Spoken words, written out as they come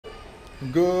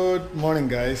Good morning,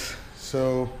 guys.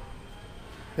 So,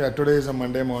 yeah, today is a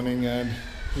Monday morning and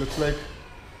looks like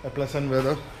a pleasant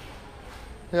weather.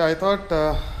 Yeah, I thought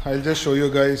I'll just show you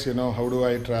guys, how do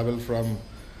I travel from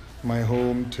my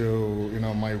home to,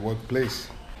 my workplace.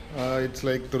 It's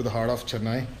like through the heart of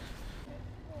Chennai.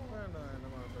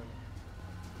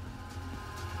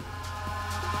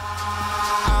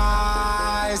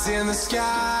 Eyes in the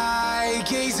sky,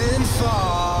 gazing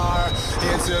far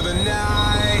into the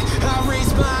night. I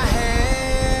raise my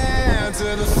hand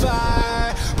to the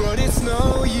fire, but it's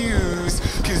no use,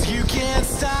 'cause you can't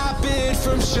stop it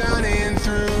from shining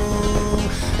through.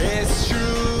 It's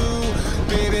true,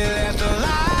 baby, let the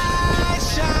light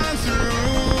shine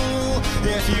through.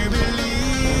 If you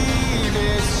believe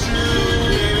it's true,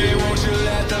 baby, won't you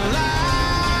let the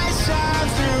light shine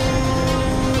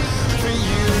through for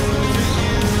you,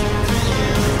 for you,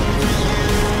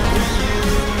 for you, for you, for you.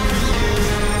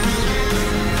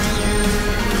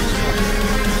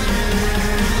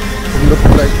 It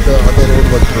looked like the other road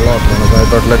was blocked, and I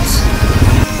thought let's.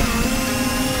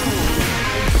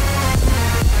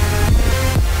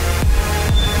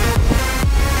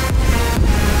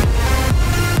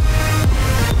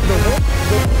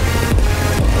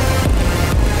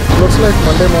 Looks like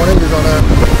Monday morning is on a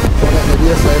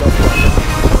heavier side of traffic.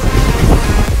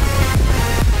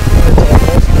 It's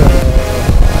almost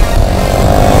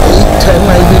 8:10,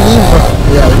 I believe.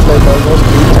 Yeah, it's like almost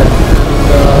 8:10.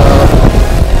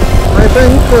 I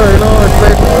think it's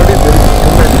like already very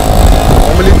humid.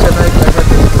 Normally Chennai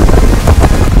climate is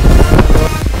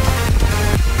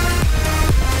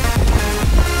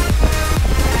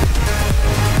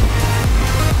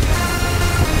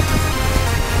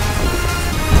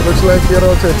looks like here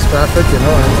also it's traffic,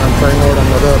 I'm trying out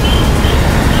another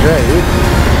way.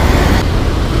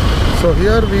 So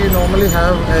here we normally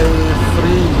have a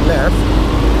free left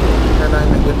and I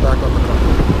may get back on the car.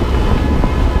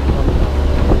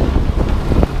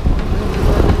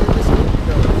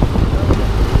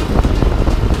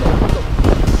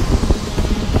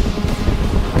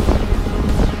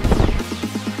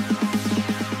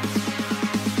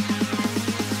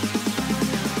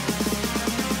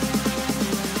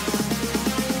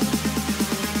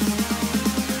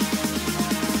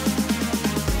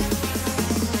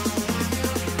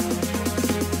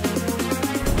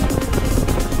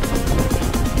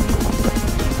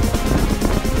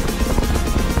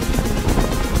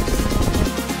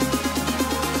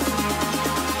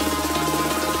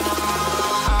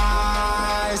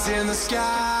 In the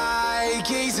sky,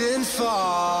 gazing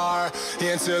far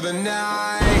into the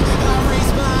night. I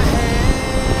raise my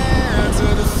hand to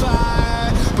the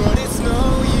fire, but it's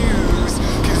no use,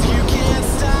 'cause you can't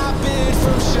stop it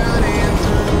from shining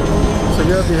through. So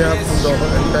here we have the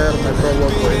entire metro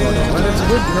work going on, and it's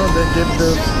good, they get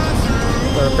this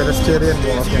pedestrian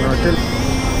walk, till.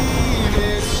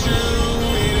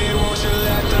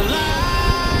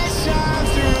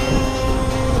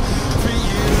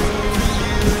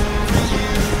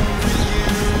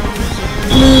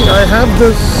 I have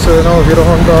this, Hero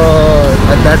Honda.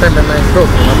 At that time when I took,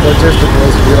 purchased it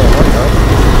was Hero Honda.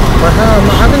 I'm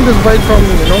having this bike from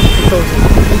 2008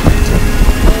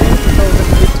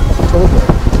 October.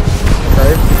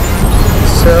 Okay,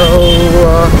 so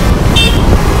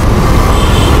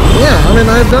yeah,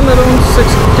 I've done around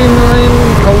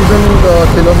 69,000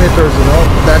 kilometers.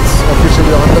 That's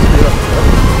officially on the Hero Honda.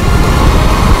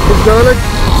 It's got like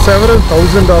several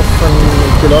thousand of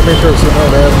kilometers,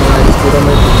 where my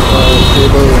speedometer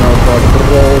cable, got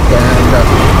broke and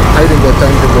I didn't get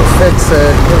time to go fix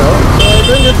it, So I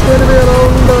think it's going to be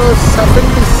around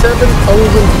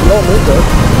 77,000 kilometers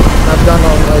I've done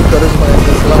on my Karizma in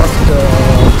this last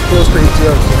close to 8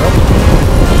 years,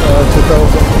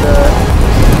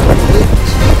 2008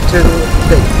 till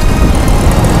date.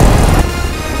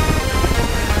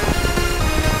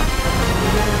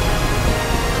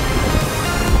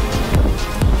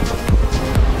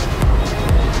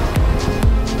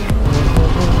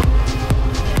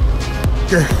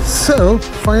 Okay, so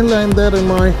finally I'm there in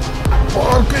my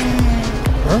parking,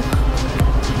 I'm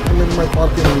in my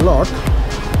parking lot.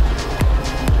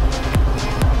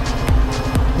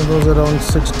 It was around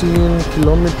 16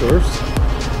 kilometers.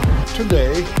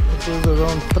 Today it was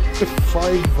around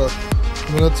 35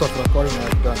 minutes of recording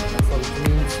I've done. So it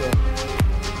means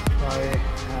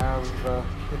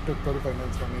it took 35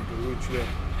 minutes for me to reach here.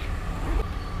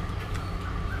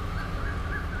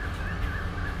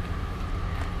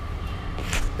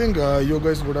 I think you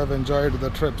guys would have enjoyed the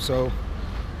trip, so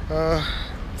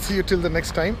see you till the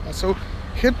next time. So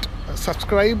hit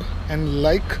subscribe and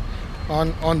like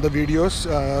on the videos,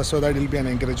 so that it will be an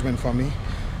encouragement for me.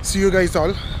 See you guys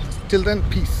all. Till then,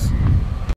 peace.